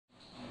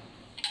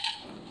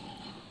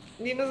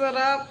Hindi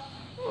masarap.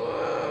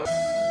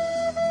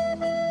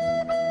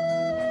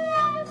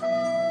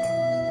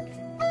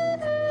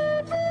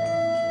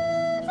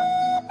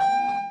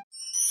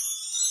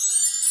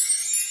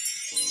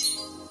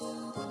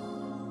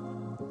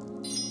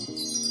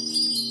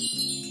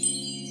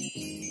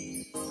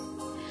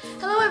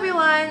 Hello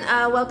everyone!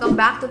 Welcome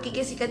back to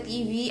Kikisika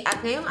TV.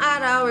 At ngayong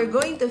araw, we're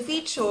going to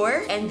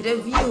feature and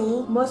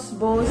review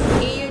MOSBEAU's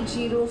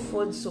AOJIRU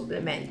food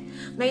supplement.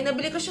 Ngayon,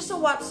 nabili ko siya sa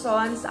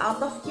Watsons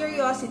out of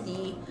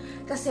curiosity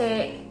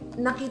kasi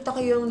nakita ko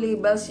yung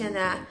labels niya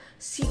na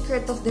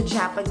Secret of the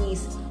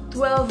Japanese,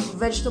 12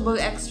 vegetable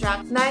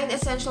extract, 9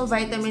 essential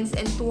vitamins,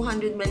 and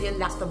 200 million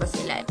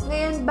lactobacilli.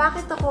 Ngayon,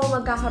 bakit ako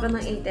magkakaroon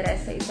ng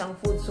interest sa isang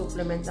food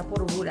supplement na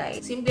puro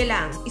gulay? Simple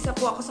lang. Isa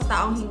po ako sa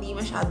taong hindi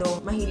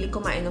masyadong mahilig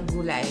kumain ng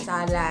gulay.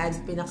 Salad,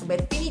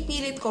 pinakbet,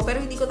 pinipilit ko, pero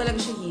hindi ko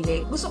talaga siya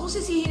hilig. Gusto ko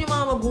sisihin yung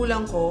mga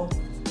magulang ko,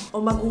 o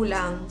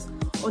magulang,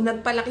 o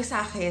nagpalaki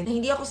sa akin, na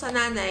hindi ako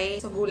sananay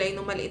sa gulay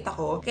nung maliit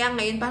ako. Kaya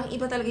ngayon, parang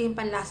iba talaga yung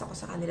panlasa ko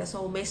sa kanila.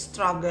 So, may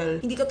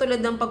struggle. Hindi katulad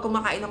ng pag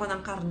kumakain ako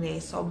ng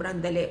karne, sobrang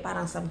dali,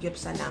 parang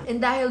samgyupsa lang.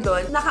 And dahil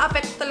doon,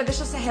 naka-affect talaga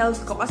siya sa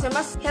health ko. Kasi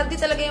mas healthy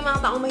talaga yung mga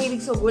taong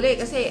mahilig sa gulay.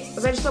 Kasi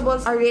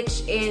vegetables are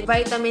rich in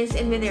vitamins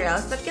and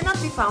minerals that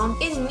cannot be found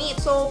in meat.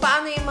 So,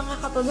 paano yung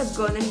mga katulad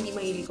ko na hindi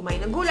mahilig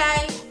kumain ng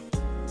gulay?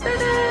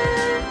 Tada!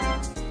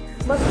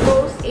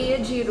 MOSBEAU's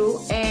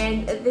AOJIRU,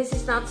 and this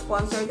is not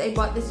sponsored. I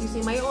bought this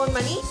using my own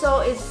money.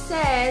 So it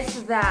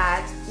says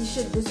that you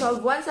should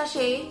dissolve 1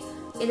 sachet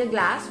in a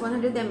glass,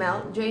 100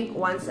 ml, drink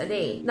once a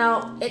day.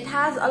 Now, it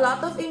has a lot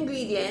of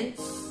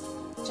ingredients.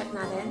 Check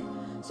natin.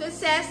 So it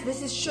says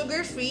this is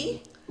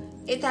sugar-free.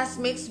 It has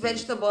mixed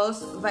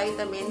vegetables,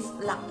 vitamins,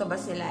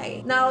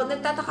 lactobacilli. Now,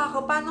 nagtataka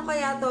ko, paano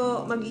kaya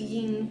to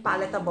magiging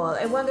palatable?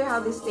 I wonder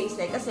how this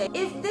tastes like. Kasi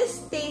if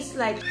this tastes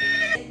like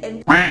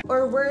and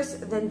or worse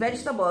than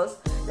vegetables,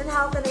 then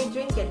how can I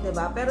drink it,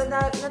 diba? Pero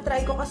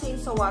na-try ko kasi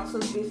sa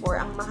Watsons before,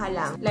 ang mahal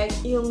lang. Like,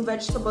 yung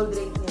vegetable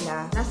drink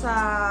nila,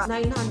 nasa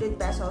 900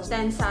 pesos,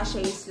 10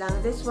 sachets lang.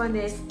 This one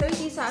is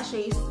 30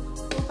 sachets,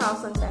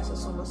 2,000 pesos.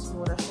 So, mas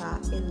mura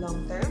siya in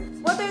long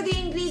term. What are the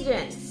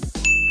ingredients?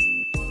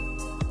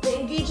 The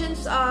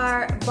ingredients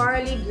are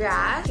barley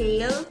grass,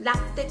 kale,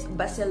 lactic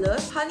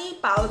bacillus, honey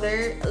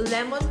powder,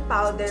 lemon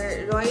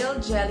powder,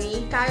 royal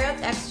jelly, carrot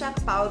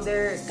extract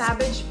powder,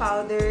 cabbage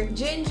powder,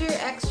 ginger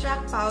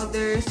extract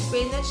powder,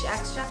 spinach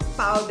extract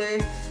powder,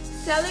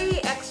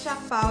 celery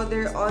extract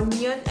powder,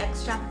 onion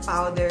extract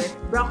powder,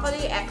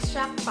 broccoli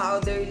extract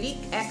powder, leek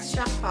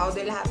extract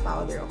powder, lahat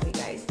powder, okay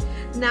guys.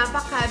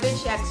 Napa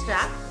cabbage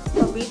extract,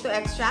 tomato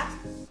extract,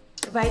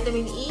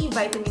 vitamin E,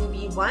 vitamin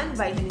B1,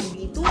 vitamin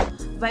B2,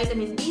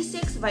 vitamin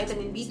B6,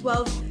 vitamin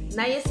B12,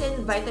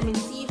 niacin, vitamin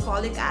C,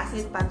 folic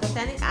acid,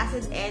 pantothenic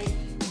acid, and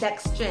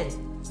dextrin.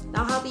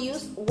 Now, how to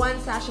use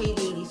 1 sachet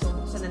daily. So,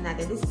 buksan na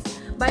natin. This is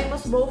by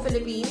MOSBEAU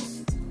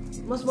Philippines.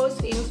 MOSBEAU is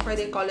famous for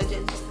their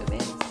collagen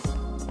supplements.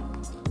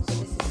 So,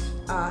 this is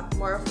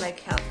more of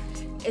like health.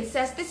 It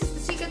says, this is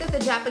the secret of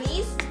the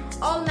Japanese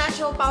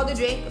all-natural powder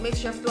drink, a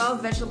mixture of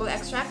 12 vegetable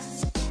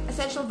extracts,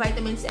 essential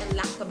vitamins, and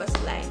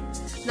lactobacilli.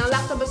 Now,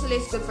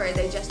 lactobacilli is good for our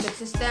digestive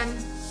system,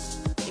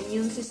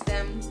 immune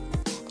system.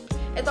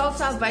 It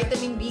also has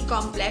vitamin B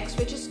complex,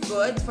 which is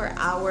good for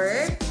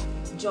our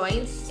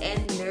joints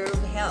and nerve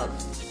health.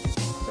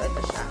 So,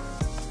 ito siya.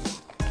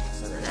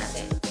 So, na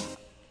natin.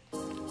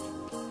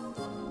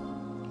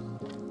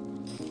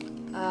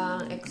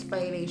 Ang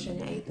expiration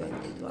niya ay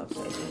 2012.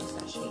 So, ito yung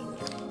sachet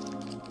niya.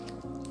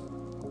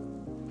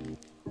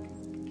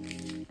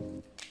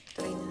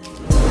 Try na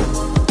natin.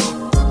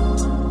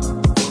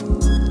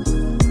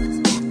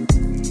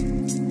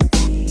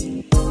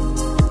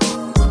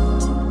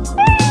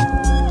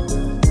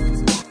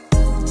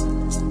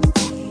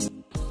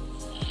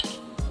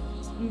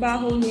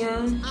 Baho niya.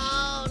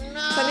 Oh, no.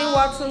 Sana yung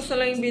Watsons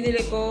na lang yung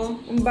binili ko.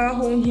 Ang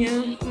baho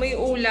niya. May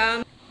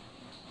ulam.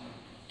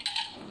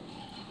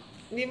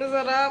 Hindi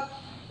masarap.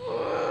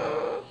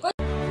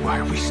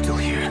 Why are we still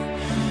here?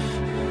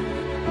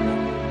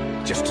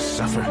 Just to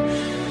suffer?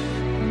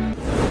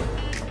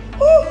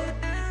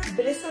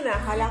 Bilis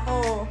na. Akala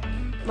ko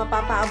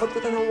mapapaabot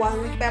ko ito ng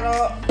 1 week. Pero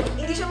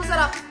hindi siya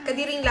masarap.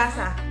 Kadiring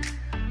lasa.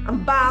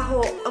 Ang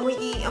baho. Amoy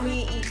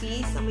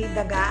ipis. Amoy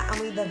daga.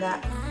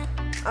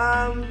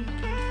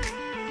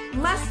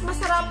 Mas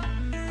masarap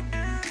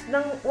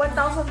ng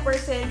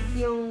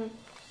 1000% yung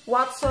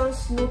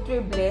Watsons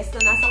Nutri-Bliss na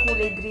nasa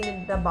kulay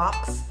green na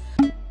box.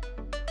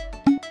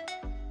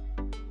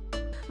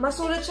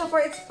 Masulit siya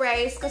for its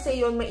price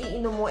kasi yun,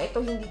 maiinom mo.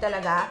 Ito hindi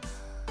talaga.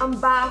 Ang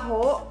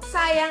baho.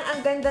 Sayang,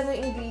 ang ganda ng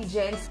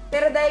ingredients.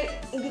 Pero dahil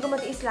hindi ko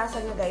matiis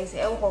lasa niya guys,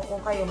 ewan ko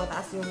kung kayo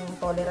mataas yung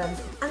tolerance.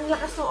 Ang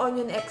lakas ng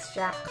onion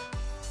extract.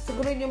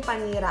 Siguro yun yung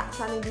panira.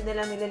 Sana hindi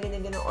nila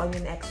nilalagyan ng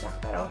onion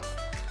extract. Pero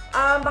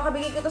baka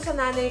bigay ko to sa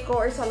nanay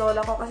ko or sa lola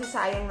ko kasi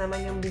sayang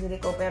naman yung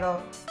binili ko. Pero,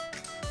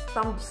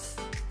 2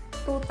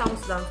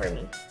 thumbs down for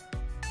me.